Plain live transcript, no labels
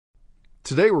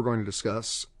Today we're going to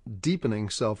discuss deepening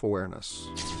self-awareness.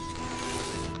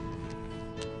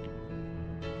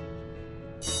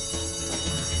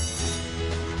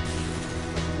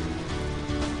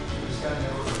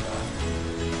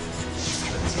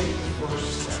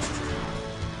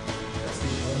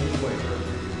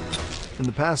 In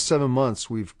the past 7 months,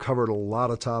 we've covered a lot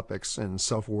of topics in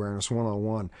Self-Awareness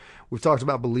 101. We've talked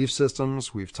about belief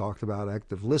systems, we've talked about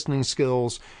active listening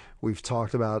skills, we've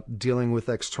talked about dealing with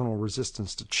external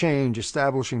resistance to change,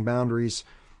 establishing boundaries.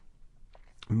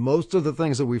 Most of the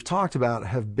things that we've talked about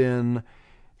have been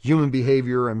human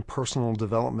behavior and personal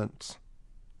development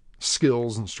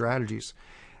skills and strategies.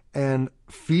 And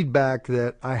feedback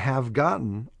that I have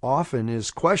gotten often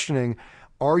is questioning,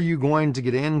 are you going to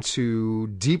get into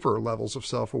deeper levels of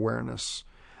self-awareness,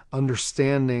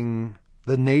 understanding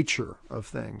the nature of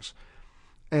things?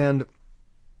 And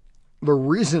the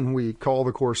reason we call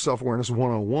the course Self-Awareness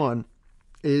 101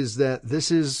 is that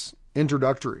this is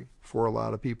introductory for a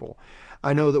lot of people.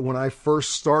 I know that when I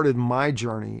first started my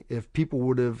journey, if people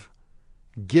would have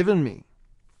given me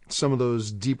some of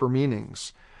those deeper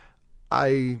meanings,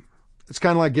 it's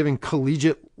kind of like giving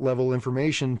collegiate level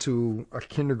information to a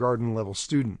kindergarten level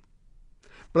student.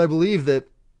 But I believe that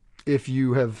if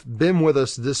you have been with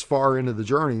us this far into the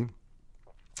journey,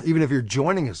 even if you're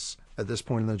joining us at this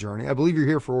point in the journey, I believe you're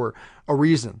here for a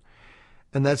reason.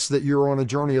 And that's that you're on a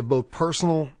journey of both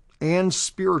personal and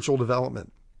spiritual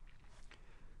development.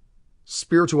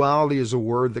 Spirituality is a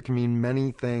word that can mean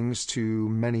many things to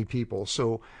many people.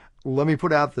 So let me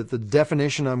put out that the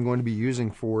definition I'm going to be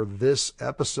using for this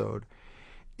episode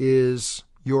is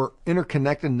your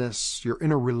interconnectedness, your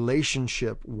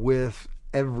interrelationship with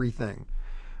everything,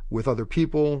 with other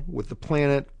people, with the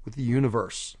planet, with the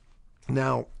universe.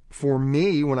 Now, for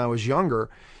me, when I was younger,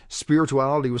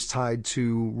 spirituality was tied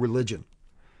to religion.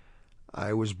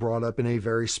 I was brought up in a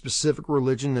very specific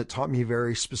religion that taught me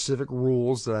very specific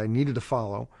rules that I needed to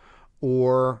follow,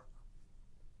 or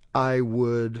I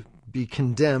would be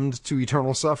condemned to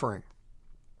eternal suffering.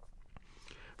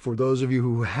 For those of you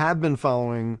who have been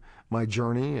following my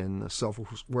journey in the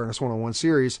Self-Awareness 101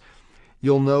 series,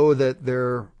 you'll know that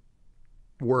there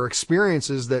were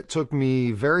experiences that took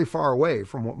me very far away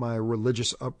from what my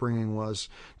religious upbringing was,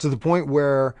 to the point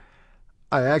where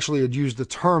I actually had used the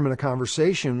term in a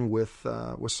conversation with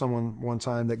someone one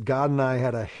time that God and I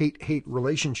had a hate-hate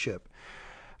relationship.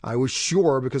 I was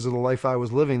sure, because of the life I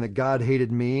was living, that God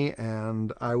hated me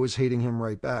and I was hating him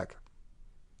right back.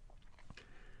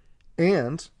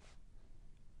 And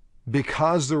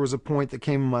because there was a point that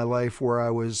came in my life where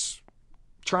I was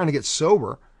trying to get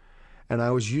sober and I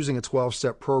was using a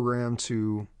 12-step program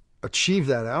to achieve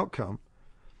that outcome,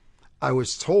 I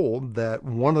was told that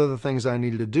one of the things I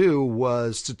needed to do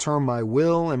was to turn my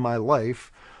will and my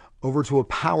life over to a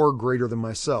power greater than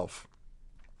myself.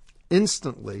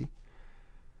 Instantly,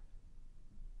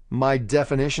 my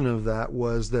definition of that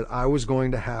was that I was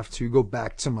going to have to go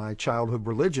back to my childhood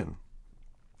religion.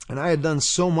 And I had done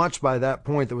so much by that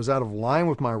point that was out of line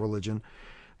with my religion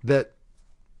that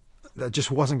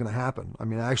just wasn't going to happen. I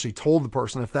mean, I actually told the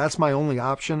person, if that's my only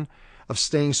option of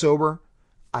staying sober,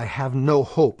 I have no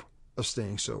hope of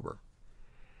staying sober.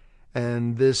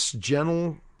 And this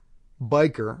gentle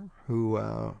biker,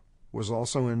 who was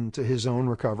also into his own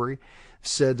recovery,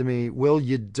 said to me, "Will,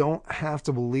 you don't have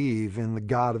to believe in the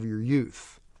God of your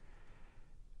youth.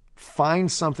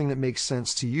 Find something that makes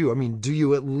sense to you. I mean, do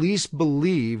you at least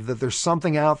believe that there's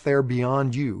something out there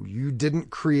beyond you? You didn't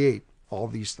create all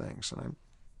these things." And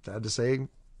I had to say,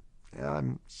 yeah,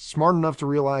 I'm smart enough to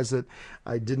realize that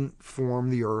I didn't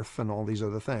form the earth and all these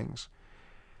other things.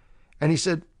 And he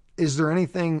said, "Is there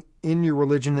anything in your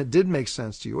religion that did make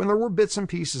sense to you?" And there were bits and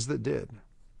pieces that did.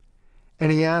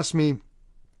 And he asked me,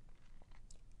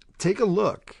 take a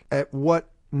look at what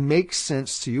makes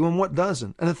sense to you and what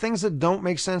doesn't. And the things that don't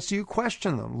make sense to you,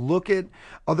 question them. Look at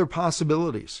other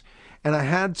possibilities. And I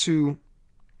had to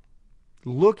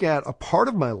look at a part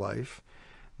of my life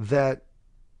that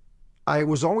I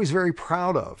was always very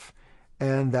proud of.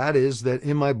 And that is that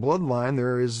in my bloodline,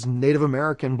 there is Native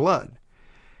American blood.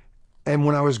 And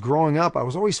when I was growing up, I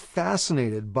was always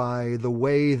fascinated by the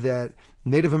way that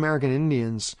Native American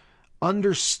Indians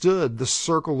understood the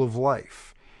circle of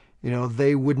life. You know,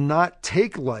 they would not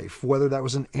take life, whether that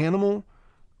was an animal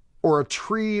or a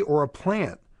tree or a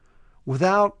plant,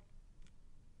 without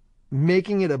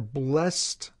making it a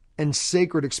blessed and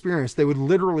sacred experience. They would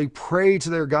literally pray to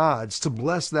their gods to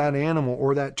bless that animal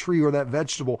or that tree or that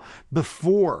vegetable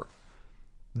before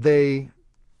they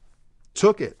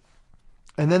took it.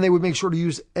 And then they would make sure to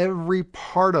use every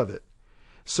part of it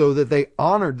so that they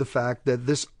honored the fact that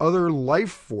this other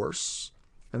life force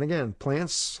And again,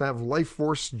 plants have life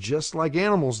force just like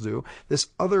animals do. This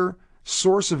other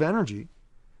source of energy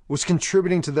was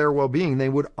contributing to their well-being. They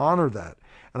would honor that.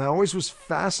 And I always was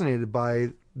fascinated by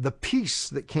the peace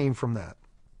that came from that.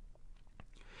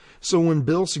 So when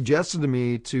Bill suggested to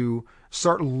me to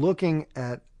start looking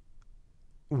at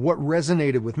what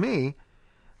resonated with me,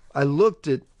 I looked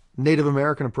at Native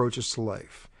American approaches to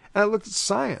life. And I looked at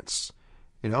science.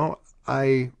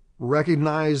 I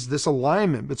recognized this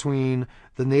alignment between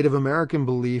the Native American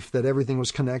belief that everything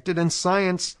was connected and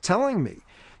science telling me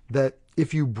that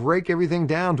if you break everything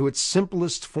down to its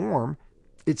simplest form,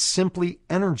 it's simply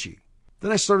energy.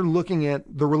 Then I started looking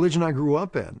at the religion I grew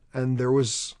up in, and there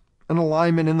was an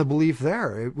alignment in the belief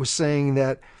there. It was saying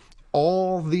that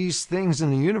all these things in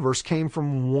the universe came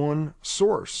from one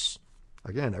source.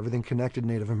 Again, everything connected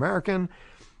Native American,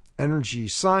 energy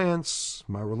science,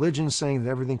 my religion saying that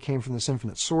everything came from this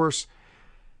infinite source.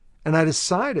 And I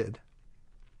decided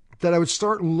that I would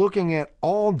start looking at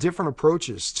all different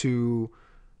approaches to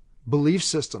belief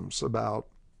systems about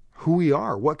who we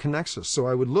are, what connects us. So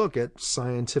I would look at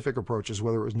scientific approaches,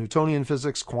 whether it was Newtonian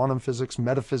physics, quantum physics,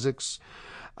 metaphysics.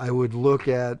 I would look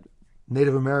at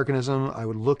Native Americanism. I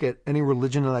would look at any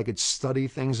religion that I could study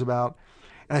things about.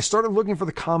 And I started looking for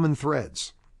the common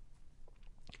threads.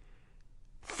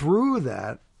 Through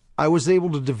that, I was able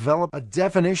to develop a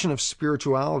definition of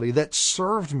spirituality that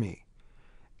served me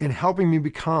in helping me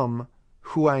become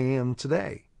who I am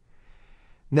today.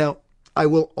 Now, I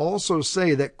will also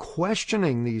say that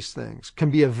questioning these things can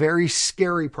be a very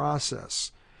scary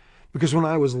process, because when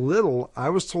I was little, I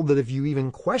was told that if you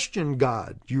even questioned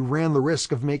God, you ran the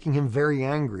risk of making him very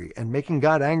angry, and making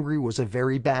God angry was a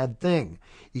very bad thing.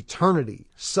 Eternity,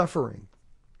 suffering,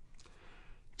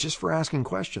 just for asking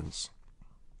questions.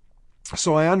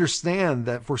 So I understand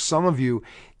that for some of you,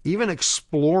 even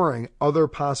exploring other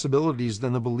possibilities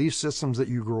than the belief systems that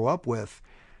you grew up with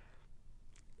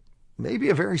may be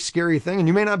a very scary thing, and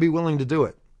you may not be willing to do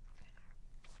it.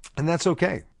 And that's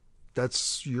okay.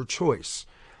 That's your choice.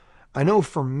 I know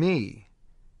for me,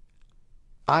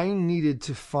 I needed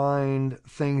to find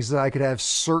things that I could have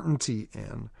certainty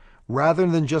in, rather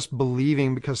than just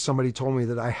believing because somebody told me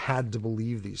that I had to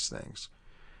believe these things.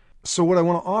 So what I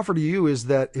want to offer to you is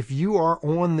that if you are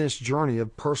on this journey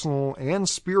of personal and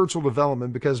spiritual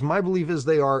development, because my belief is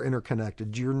they are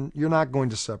interconnected, you're not going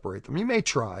to separate them. You may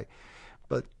try,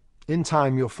 but in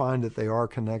time you'll find that they are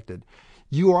connected.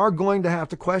 You are going to have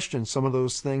to question some of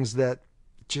those things that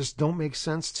just don't make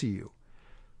sense to you.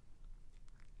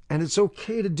 And it's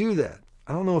okay to do that.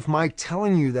 I don't know if my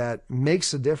telling you that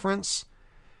makes a difference,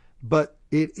 but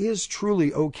it is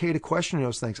truly okay to question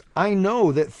those things. I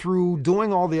know that through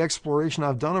doing all the exploration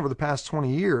I've done over the past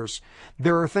 20 years,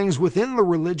 there are things within the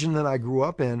religion that I grew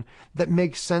up in that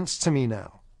make sense to me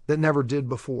now, that never did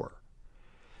before.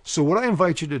 So what I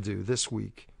invite you to do this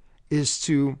week is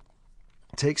to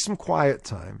take some quiet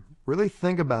time, really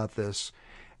think about this,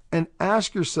 and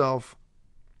ask yourself,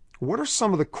 what are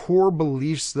some of the core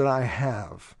beliefs that I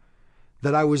have,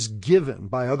 that I was given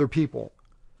by other people,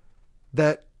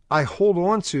 that I hold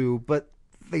on to, but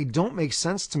they don't make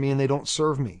sense to me and they don't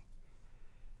serve me?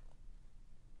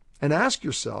 And ask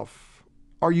yourself,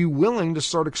 are you willing to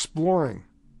start exploring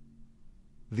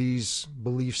these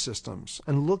belief systems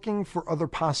and looking for other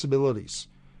possibilities?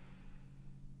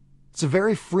 It's a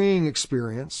very freeing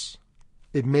experience.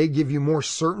 It may give you more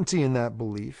certainty in that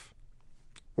belief,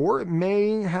 or it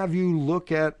may have you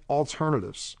look at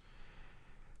alternatives.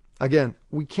 Again,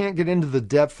 we can't get into the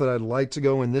depth that I'd like to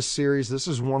go in this series. This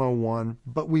is 101,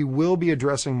 but we will be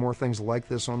addressing more things like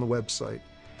this on the website.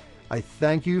 I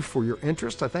thank you for your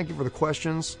interest. I thank you for the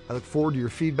questions. I look forward to your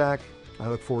feedback. I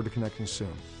look forward to connecting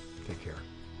soon. Take care.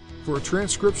 For a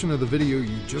transcription of the video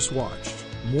you just watched,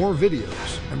 more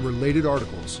videos, and related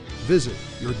articles, visit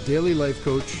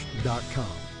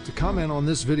yourdailylifecoach.com. To comment on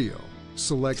this video,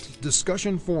 select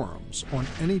Discussion Forums on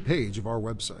any page of our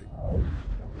website.